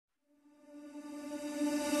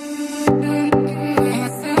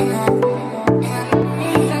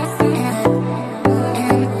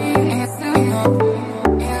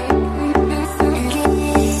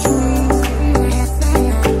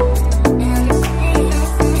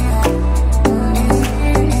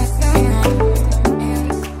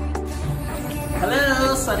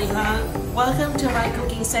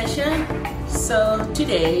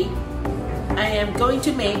today I am going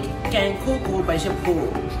to make Gaeng by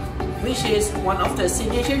Shampoo, which is one of the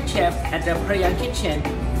signature chef at the Marriott kitchen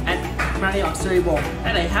at Marriott Surawongse,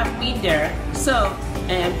 and I have been there, so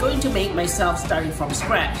I am going to make myself starting from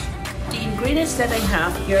scratch. The ingredients that I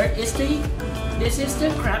have here is this is the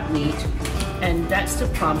crab meat, and that's the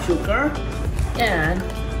plum sugar, and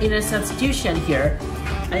in a substitution here,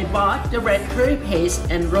 I bought the red curry paste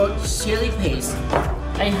and roast chili paste.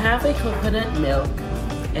 I have a coconut milk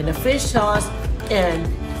and a fish sauce, and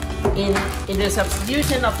in the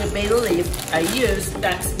substitution of the bay leaf, I used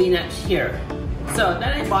that spinach here. So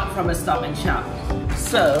that I bought from a Stop and Shop.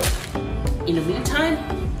 So in the meantime,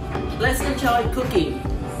 let's enjoy cooking.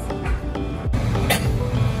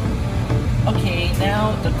 Okay,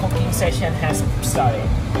 now the cooking session has started.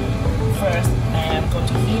 First, I am going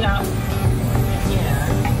to heat up.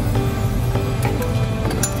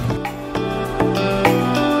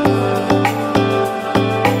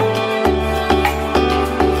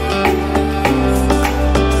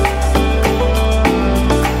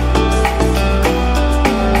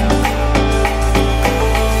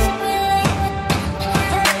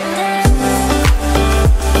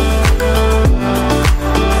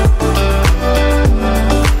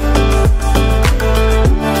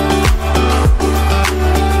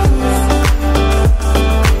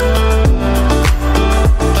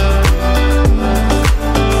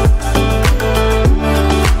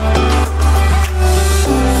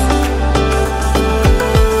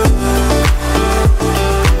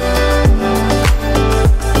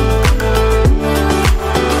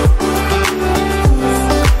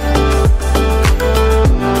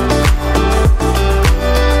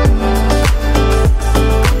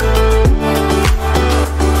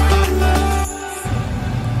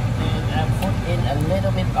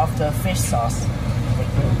 Of the fish sauce.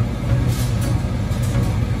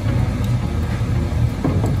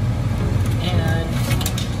 And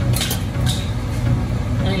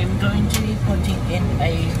I am going to be putting in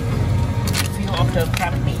a few of the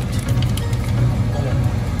crab meat.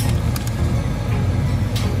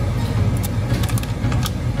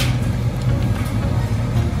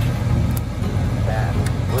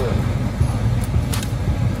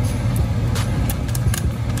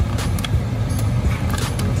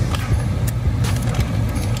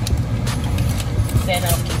 Then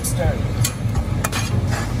I'll keep stirring.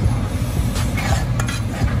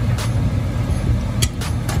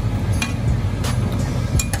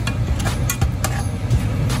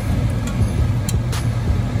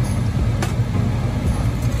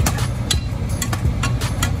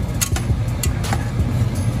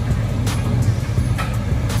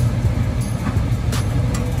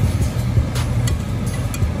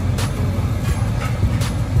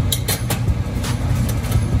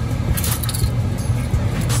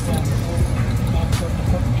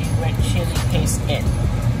 In.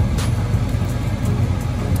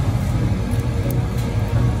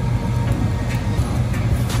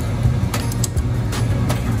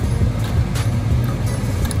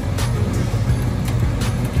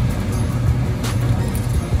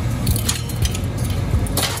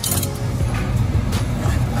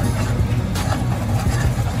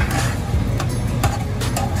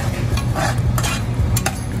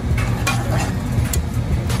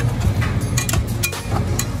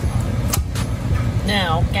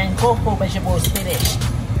 Now, Gaeng vegetable is finished.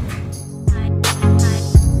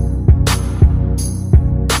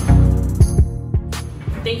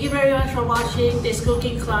 Thank you very much for watching this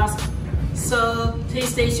cooking class. So please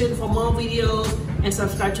stay tuned for more videos and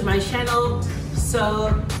subscribe to my channel.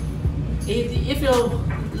 So if you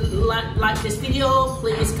like this video,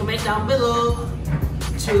 please comment down below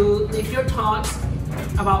to leave your thoughts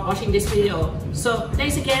about watching this video. So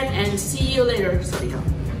thanks again and see you later.